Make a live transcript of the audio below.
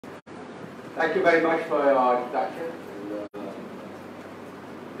Thank you very much for your introduction.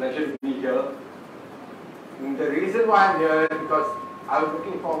 Pleasure to be here. And the reason why I'm here is because I was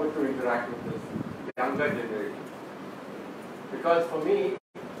looking forward to interact with this younger generation. Because for me,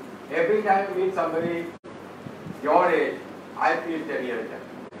 every time I meet somebody your age, I feel 10 years ahead.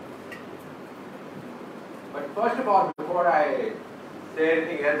 But first of all, before I say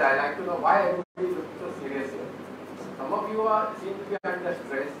anything else, I'd like to know why everybody looks so serious here. Some of you seem to be under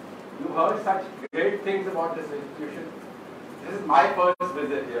stress. You heard such great things about this institution. This is my first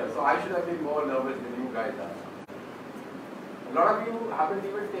visit here, so I should have been more nervous than you guys are. A lot of you haven't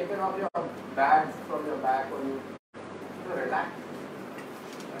even taken off your bags from your bag when you relax.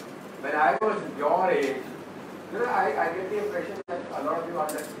 When I was your age, I get the impression that a lot of you are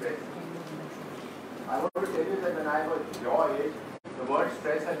under stress. I want to tell you that when I was your age, the word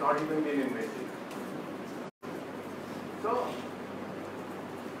stress had not even been invented. So,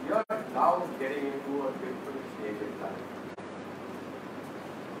 you're now getting into a different stage in life.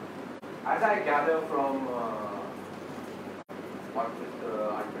 As I gather from what Mr.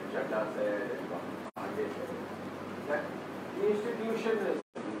 Chadha said and what Pandey said, that the institution is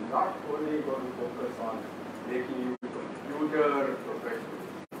not only going to focus on making you computer professionals.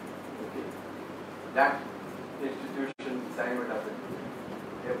 Okay? That institution assignment doesn't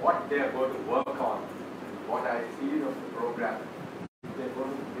do. What they are going to work on, what I see of the program, they're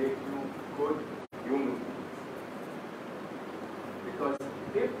going to make you good human beings. Because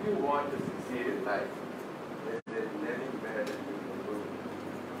if you want to succeed in life, there's nothing better than you can do.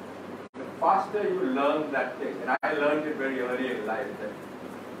 The faster you learn that thing, and I learned it very early in life, that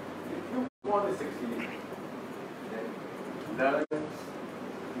if you want to succeed, then learn the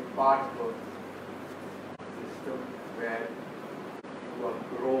part of the system where you are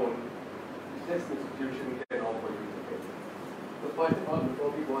grown, this institution can offer you today. So first of all, before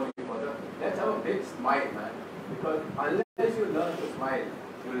we go any further, let's have a big smile, man. Because unless you learn to smile,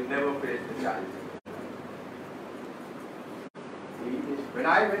 you will never face the challenge. When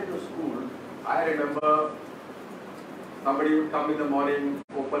I went to school, I remember somebody would come in the morning,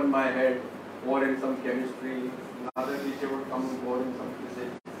 open my head, pour in some chemistry, another teacher would come and pour in some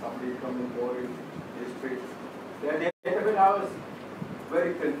physics, somebody would come and pour in history. At the end of it, I was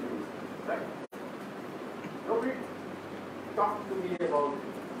very confused. Right? Nobody talked to me about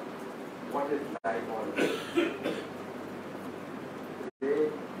what is life all about. Today,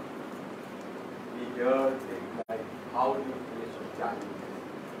 we hear things like, how do you face your challenges?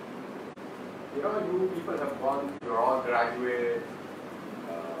 You know, you people have gone, you're all graduates,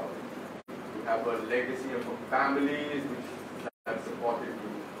 you have a legacy of families which have supported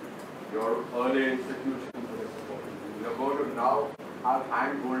you, your early institutions have supported you. You're going to now have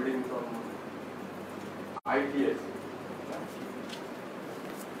hand-holding from I.T.S.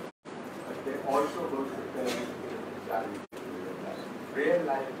 But they also go to tell you the challenge. Real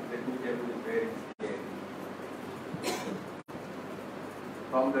life, let me tell you, is very scary.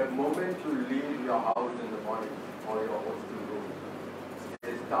 From the moment you leave your house in the morning or your hostel room,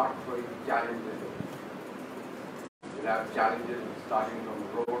 they start throwing challenges. You'll have challenges starting from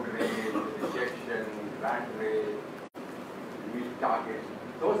road rage, rejection, rat race, meet targets.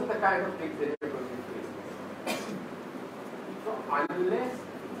 Those are the kind of things that you're going to face. So unless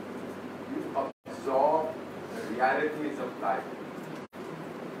you absorb the realities of life,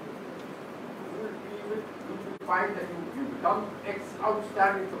 you will find that you become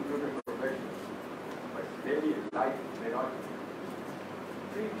outstanding computer professionals, but daily life may not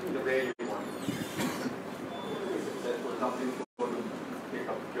treat you the way you want to be. Successful, somebody's going to pick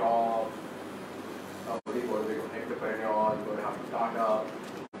up jobs, somebody's going to be an entrepreneur, going to have a startup,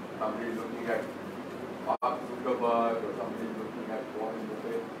 somebody's looking at Zuckerberg, or somebody's looking at Warren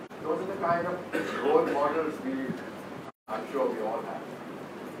Buffett. Those are the kind of role models I'm sure we all have.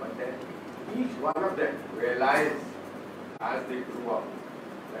 But then each one of them realized as they grew up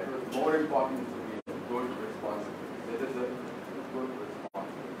that it was more important to be a good, responsible citizen, a good,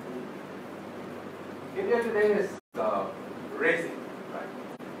 responsible citizen. India today is racing,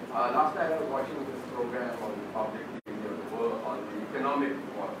 right? Last night I was watching this program on public TV on the economic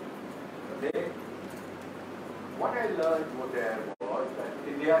war. Today, what I learned there was that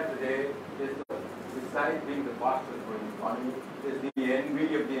India today is, besides being the fastest growing economy, is the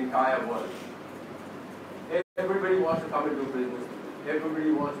envy of the entire world. Everybody wants to come and do business.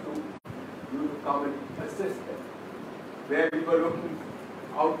 Everybody wants you to come and assist them. Where we were looking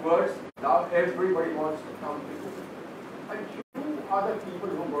outwards, now everybody wants to come to you. And you are the people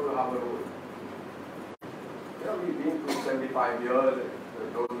who are going to have a role. You know, we've been through 75 years.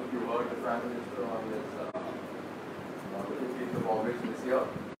 Those of you who heard the Prime Minister on this, on the 15th of August this year,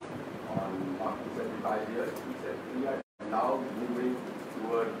 on He said, we are now moving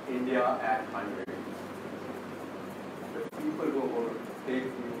toward India at 100. The people who are going to take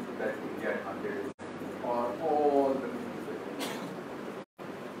you to that India at 100 are all the people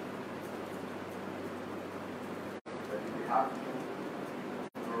that we have to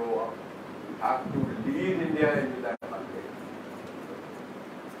grow up. You have to lead India into that 100.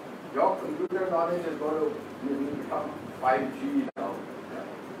 Your computer knowledge is going to become 5G now.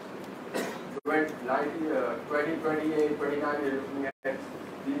 So when 2028, 29, you're looking at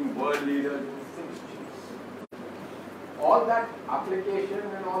being world leaders in 6G. All that application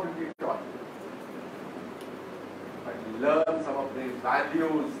and all will be taught. But learn some of the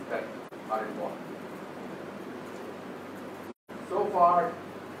values that are important. So far,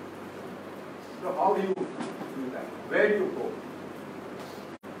 so how do you do that? Where do you go?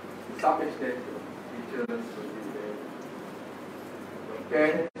 To some extent, your teachers will be there. Your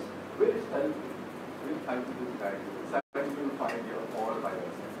parents will help you to guide you. Sometimes you will find you're all by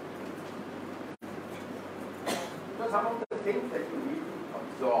yourself. So some of the things that you need to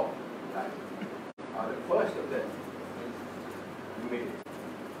absorb that are the first of them is humility.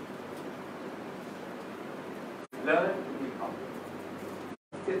 Learn to be humble.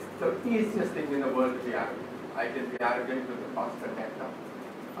 It's the easiest thing in the world to be arrogant. I can be arrogant to the bus conductor.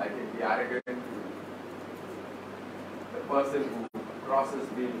 I can be arrogant to the person who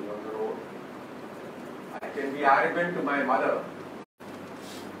crosses me on the road. I can be arrogant to my mother.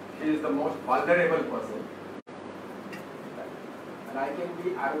 She is the most vulnerable person. And I can be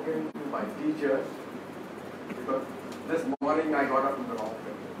arrogant to my teachers because this morning I got up in the wrong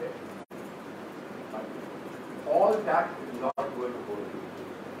place. But all that is not going to hold you.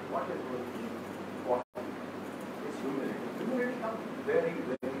 What is going to be important is humility. Humility comes very,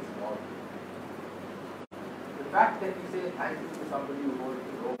 very small. The fact that you say thank you to somebody who holds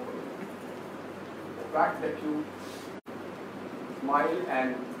the rope for you. The fact that you smile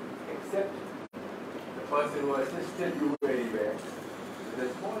and accept the person who assisted you very well. The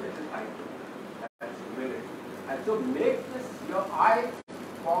small little thank you. That's humility. And so make this your, I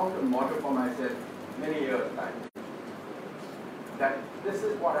found a motto for myself many years back. That this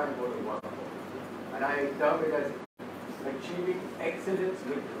is what I'm going to work for. And I term it as achieving excellence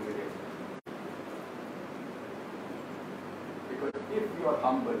with humility. Because if you are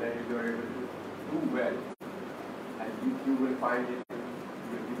humble and if you are able to do well, and you will find it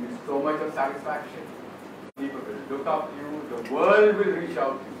will give you so much of satisfaction. People will look up to you, the world will reach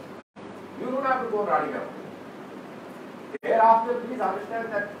out to you. You don't have to go running up. Thereafter, please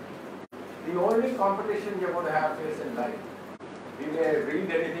understand that the only competition you're going to have face in life. You may read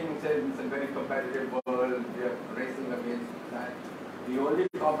anything that says it's a very competitive world, we are racing against that. The only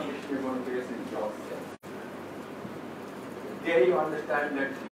competition you're going to face is yourself. There you understand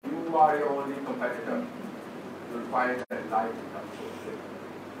that you are your only competitor. You'll find that life becomes so simple.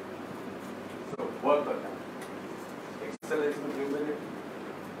 So work on that. Excellence with humility.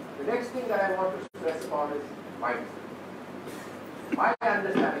 The next thing that I want to stress upon is mindset. My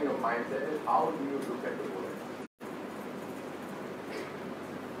understanding of mindset is how do you look at the world?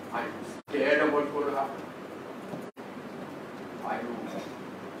 Are you scared of what's going to happen? Are you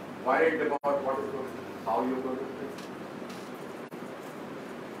worried about what is going to, how you're going to fix it?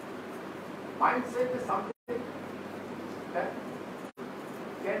 Mindset is something that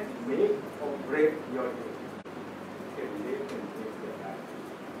can make or break your day. Can make and break your life.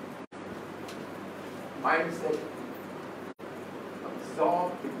 Mindset, absorb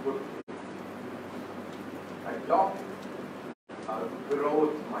the good things. Adopt a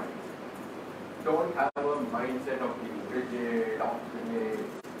growth mindset. Don't have a mindset of being rigid, obstinate.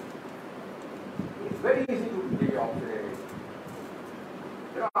 It's very easy to be obstinate.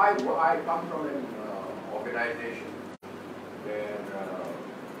 You know, I come from an organization where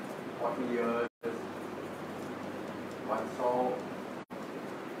 40 years one saw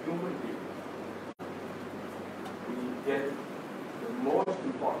human beings. The most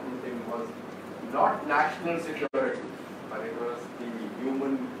important thing was not national security, but it was the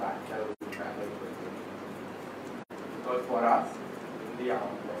human factor. Because for us, in the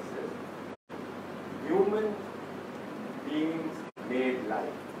armed forces, human beings made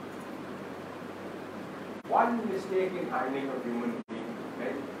life. One mistake in handling a human being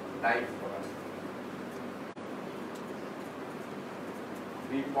meant life for us.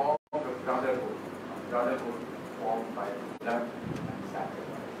 We formed a brotherhood formed by blood and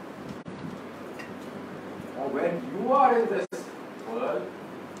sacrifice. Or when you are in this world,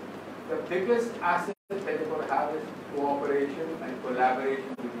 the biggest asset that you're going to have is cooperation and collaboration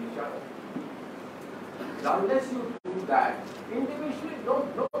with each other. Unless you do that, individually,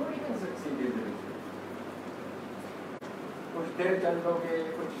 nobody can succeed individually. फिर चल लोगे,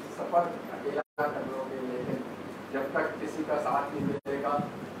 कुछ सफर अकेला कर लोगे, लेकिन जब तक किसी का साथ नहीं मिलेगा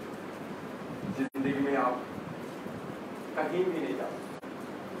जिंदगी में आप कहीं भी नहीं जा सकते.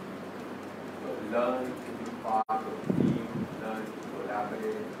 So learn to be part of the team, learn to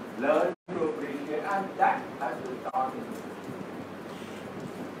collaborate, learn to appreciate, and that has to start in the system.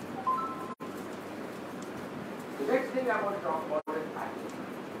 The next thing I want to talk about is attitude.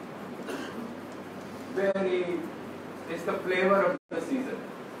 It's the flavor of the season.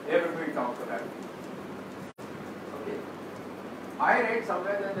 Everybody talks about it. Okay. I read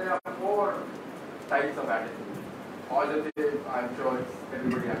somewhere that there are 4 types of attitude. Positive, I'm sure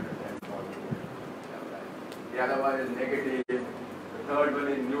everybody understands positive. The other one is negative. The third one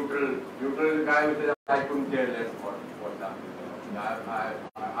is neutral. Neutral is the guy who says, I couldn't care less what's happening.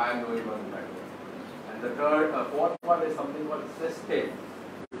 I know even better. And the fourth one is something called system,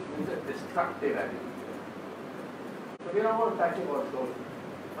 which means a destructive attitude. So we are not talking about those.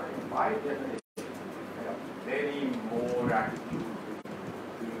 But in my definition, there are many more attitudes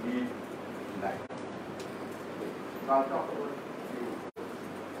we need in life. So I'll talk about few.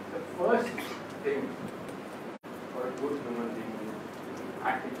 The first thing for a good human being is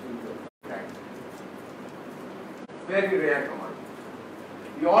attitude of gratitude. Very rare commodity.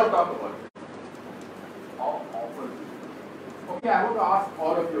 We all talk about it. How often? Okay, I want to ask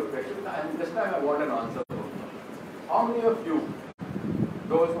all of you a question, and this time I want an answer. How many of you,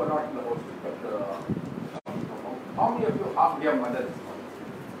 those who are not in the hostel, but how many of you have their mothers?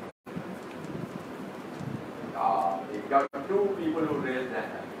 We got 2 people who raised their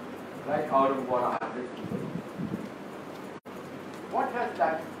hand, right, out of 100 people. What has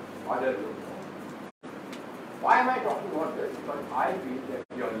that mother looked for? Why am I talking about this? Because I feel that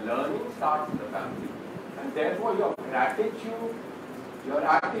your learning starts in the family, and therefore your gratitude, your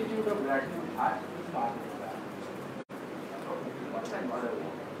attitude of gratitude has to start in the family. What's that mother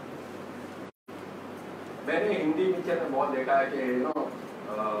want? मैंने Hindi picture में बहुत देखा है कि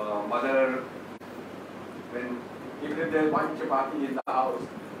mother, when even if there's one chapati in the house,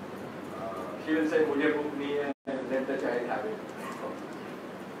 she will say मुझे भूख नहीं है, let the child have it.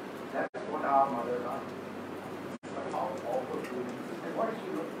 That's what our mothers are. But how awful do we? And what does she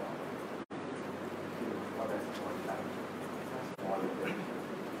look for? She looks for that small child, small attention,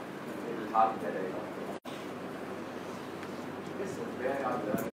 little hug that I love. This is where our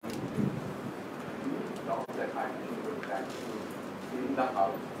learning that attitude of gratitude in the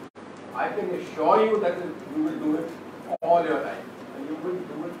house. I can assure you that you will do it all your life, and you will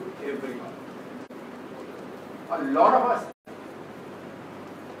do it to everyone. A lot of us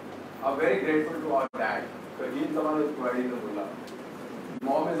are very grateful to our dad, because he is the one who is providing the mullah.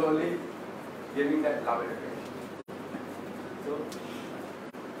 Mom is only giving that love and attention. So,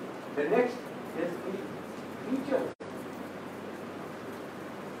 the next is the teachers.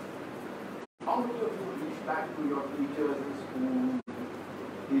 How many of you reach back to your teachers in school?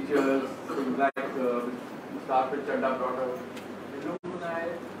 Teachers, things like Mr. Chanda brought up, they look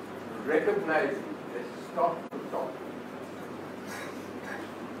nice, recognize you, they stop to talk.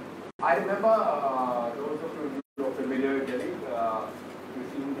 I remember those of you who are familiar with Delhi, you've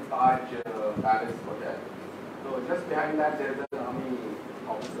seen the Taj Palace Hotel. So just behind that there is an army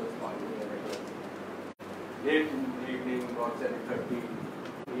officer's colony, and it was late in the evening, about 7:30.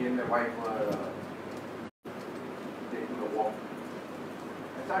 Me and my wife were taking a walk.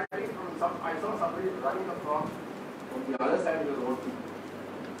 I saw somebody running across from the other side of the road.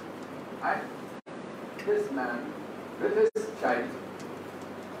 And this man, with his child,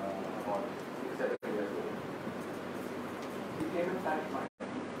 about 6-7 years old, he came and touched my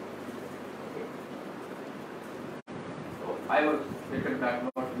hand. Okay. So I was taken back,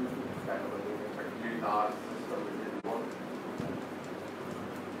 not used to this kind of a thing, especially in our system, which is more.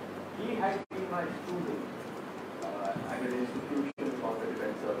 He had been my student at an institution called the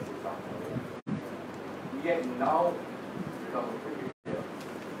Defense Services. He had now become a cricketer,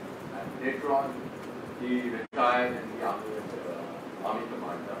 and later on he retired in the army as army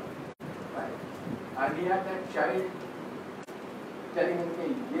commander. Right? And he had that child telling him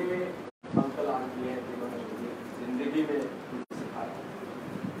that ये uncle auntie है जिन्होंने मुझे जिंदगी में कुछ सिखाया.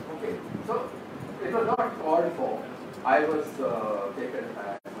 Okay, so it was not called for. I was taken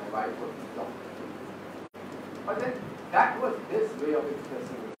back. My wife was stopped. But then that was his way of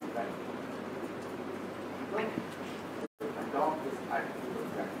expressing his gratitude. Adopt this attitude of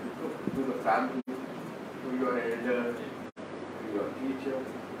gratitude to the family, to your elder, to your teacher.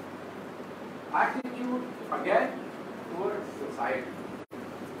 Attitude again towards society.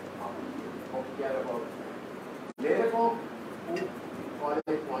 How care about मेरे को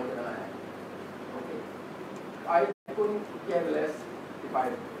college पहुंचना है. Okay. I couldn't care less if I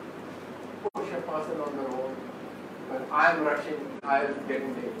push a person on the road. When I am rushing, I am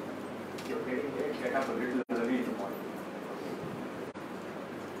getting late. You're getting late, get up a little early in the morning.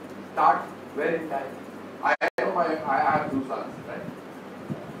 Start well in time. I know I have two sons, right?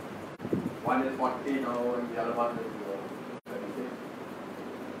 One is 40 now and the other one is 36.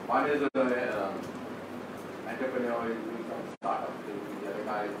 One is an entrepreneur, he's doing some startup thing. The other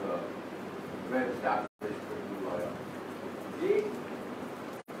guy is a well-established lawyer.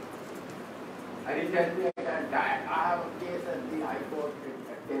 And he tells me, Dad, I have a case at the High Court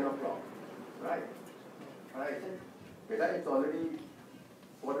at 10 o'clock. Right? And I said, Beta, it's already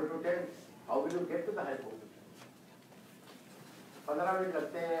 4:45. How will you get to the High Court? 15 minutes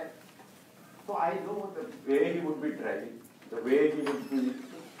lagte hain. So I know the way he would be driving, the way he would be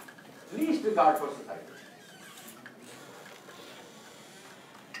least regard for society.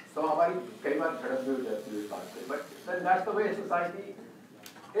 So हमारी कई बार झड़प भी हो जाती है इस बात से, but then that's the way society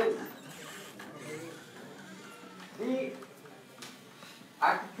is. The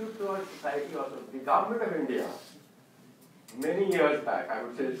attitude towards society also, the government of India, many years back, I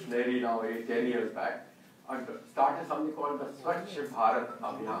would say it's nearly now 8-10 years back, started something called the Swachh Bharat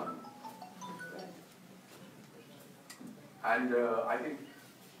Abhiyan. And I think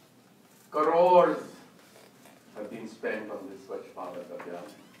crores have been spent on this Swachh Bharat Abhiyan.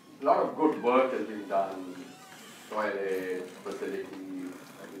 A lot of good work has been done, toilets, facilities,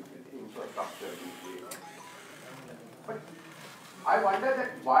 infrastructure. But I wonder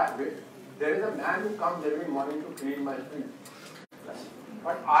that why there is a man who comes every morning to clean my street.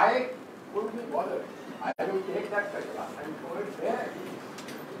 But I couldn't be bothered. I will take that kachra and throw it there.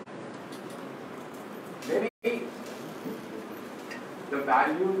 Maybe the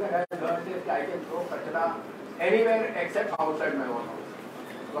value that I learned is I can throw kachra anywhere except outside my own house.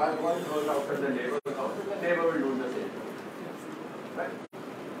 So I go and throw it outside the neighbor's house and the neighbor will do the same. Right?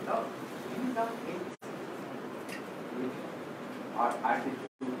 Now, these are things which are attitude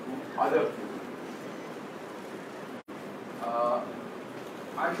to other people.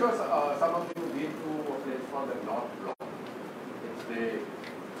 I'm sure some of you have been to a place called the North Block.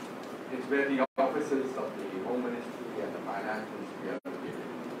 It's where the offices of the Home Ministry and the Finance Ministry are located.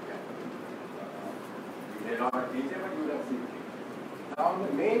 You may not have been there, but you will have seen it. Now,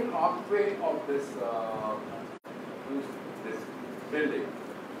 the main archway of this building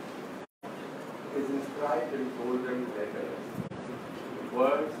is inscribed in golden letters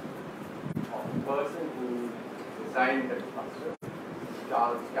words of the person who designed that structure,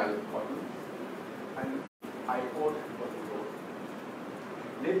 𝐀𝐳𝐢𝐥, and I quote what he wrote: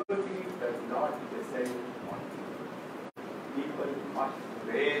 "Liberty does not descend on people. People must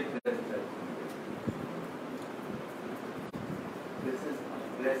raise themselves. This is a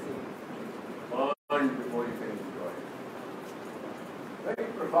blessing earned before you can enjoy it." Very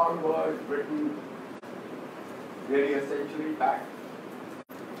profound words written nearly a century back.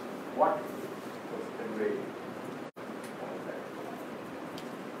 What was conveyed?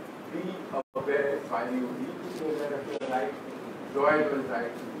 Be aware while you need to be aware of your right, joyful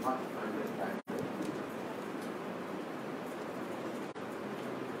right, you must understand it.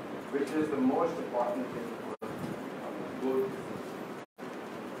 Which is the most important thing for a good.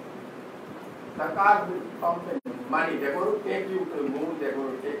 Sarkar will pump in money. They're going to take you to the moon, they're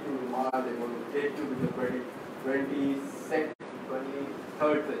going to take you to Mars, they're going to take you to the 22nd,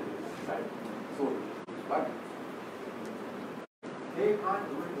 23rd century, right? So, but they can't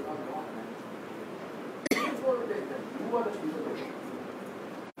do it without God. Who's going to take them? You are the future of it.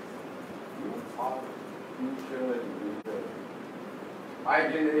 You are the future leader. My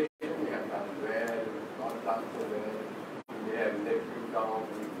generation, we have done well, not done so well. They have let you down.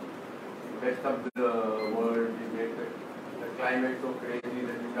 We messed up the world. We made the climate so crazy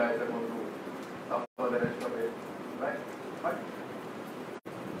that you guys are going to suffer the rest of it. Right? But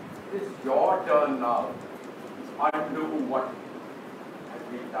it's your turn now to undo what has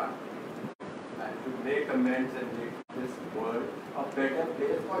been done and to make amends and make this world a better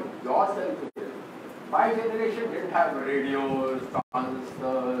place for yourself to live. My generation didn't have radios,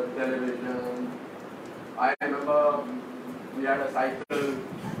 transistors, television. I remember we had a cycle.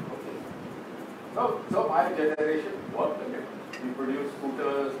 Okay. So my generation worked again. We produced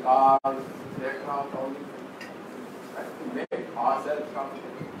scooters, cars, aircraft, all these things. Right? To make ourselves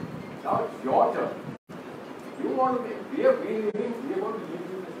comfortable. Now it's your turn. You want to make, we are going to give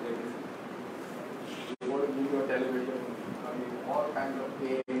you this legacy. We want to give you a television, all kinds of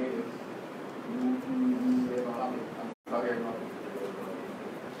games.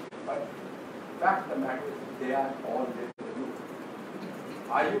 But fact the matter is they are all there for you.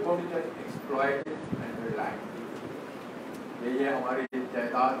 Are you going to just exploit it and relax? ये हमारी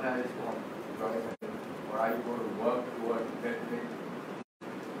जायदाद है, इसको हम enjoy करें, और I go to work towards bettering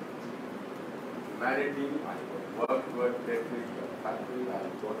humanity, I go to work towards bettering the country, I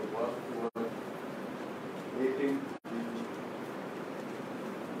go to work towards making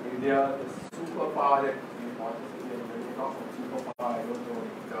India the superpower that we want to see. And when we talk of superpower, I don't know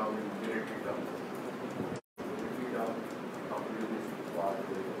the term in military terms. Military terms, completely superpower.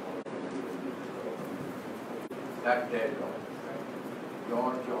 That their job, right?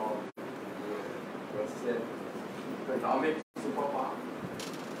 Your job, yourself, economic superpower.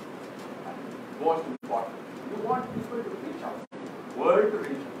 And most important, you want people to reach out, world to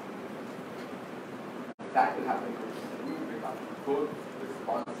reach out. That will happen when you become good,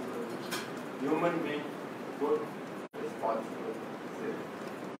 responsible human being, good, responsible citizen.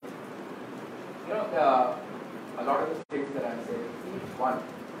 You know, a lot of the things that I'm saying, each one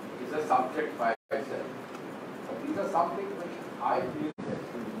is a subject by itself. But these are something which I feel that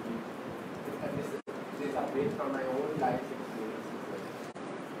we need. And these are based on my own life experiences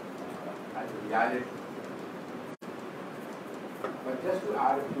and reality. But just to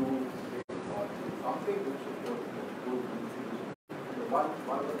add a few things on something which should go to good communication. One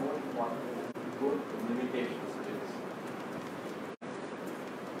of the most important is good communication skills.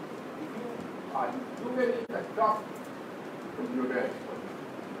 If you are really a top computer expert,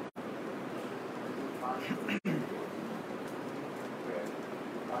 you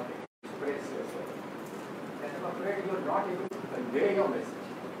can't express yourself, then I'm afraid you're not able to convey your message.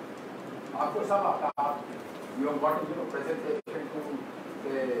 After some you have got to give a presentation to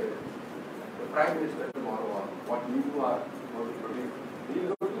the Prime Minister tomorrow on what you are going to produce. He is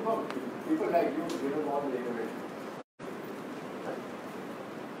looking for people like you to give him all the innovation.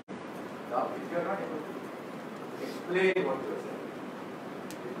 Now, if you are not able to explain what you are saying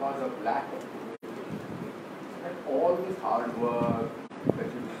because of lack of communication, and all this hard work that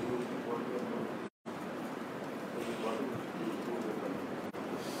you do before you do,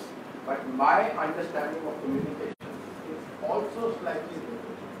 but my understanding of communication is also slightly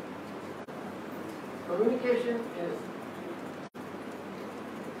different. Communication is,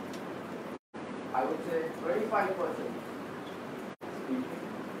 I would say, 25% speaking,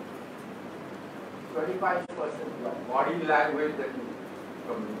 25% your body language that you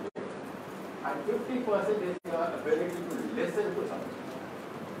communicate, and 50% is your ability to listen to something.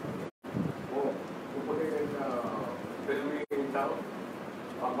 Oh, to put it in filming terms,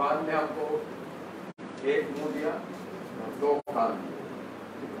 भगवान ने हमको एक मुंह दिया, दो कान दिए.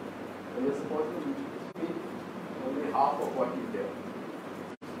 And you're supposed to speak only half of what you hear.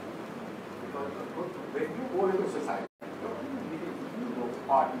 Because when you go into society, you go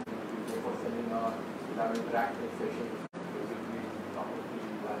parties, you go for seminars, you have interactive sessions, basically talking to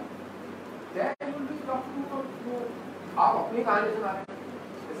people. Then you will be talking to आप अपनी कहानी सुना रहे हैं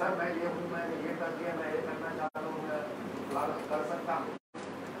कि sir मैं ये हूँ, मैंने ये कर दिया, मैं ये करना चाहता हूँ, मैं कर सकता हूँ.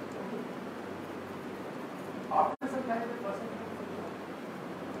 After some time, the person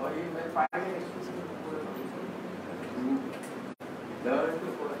or he may find an excuse to put it on his own. You learn to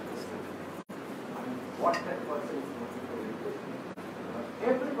put it on what that person is looking for.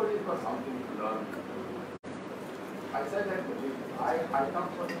 Everybody has got something to learn. I said that I come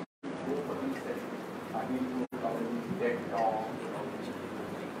for go for these sessions. I need to cover these TED talks.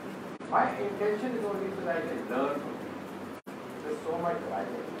 My intention is only so that I can learn from it. There's so much that I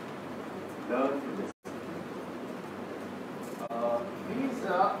can learn from this. These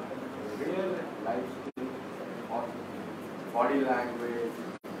are real life skills on body language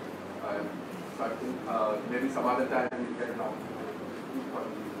and certain, maybe some other time we can talk each one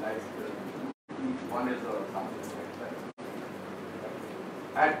of these life skills. Each one is something like that.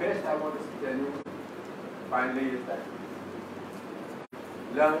 At best, I want to tell you finally is that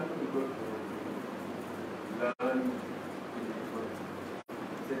learn to be good human beings. Learn to be good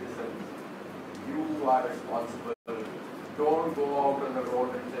citizens. You are responsible. Don't go out on the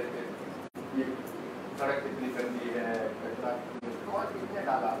road and say कि सड़क कितनी गंदी है, कचरा कौन कितने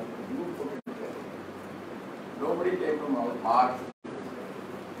डाला, you put it together. Nobody came from Mars.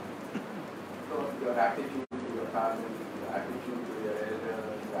 So your attitude to your family, your attitude to your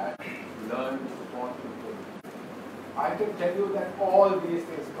elders, learn to support people. I can tell you that all these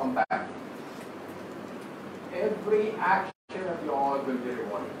things come back. Every action of yours will be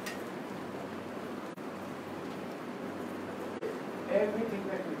rewarded. Everything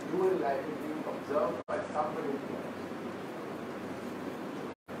that you do in life is being observed by somebody else.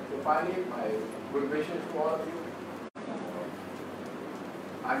 So finally, my good wishes to all of you.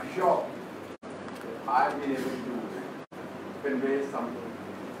 I'm sure that I've been able to convey something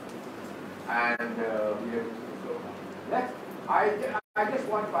and be able to do so. Let's I just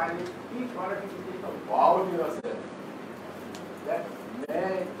want finally each one of you to take a vow to yourself that मैं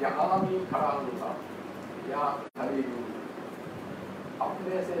जहाँ भी खड़ा हूँगा या खड़ी हूँ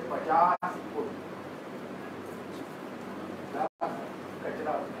अपने से 50 foot ना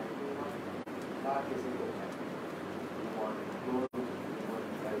कचरा फेंकूंगा ना किसी को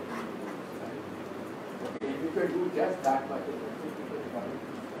okay, if you can do just that much,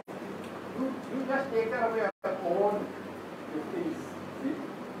 you just take care of your own 50s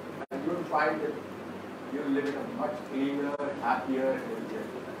and you'll find that you'll live in a much cleaner, happier, healthier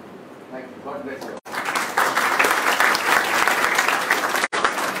life. Thank you. God bless you.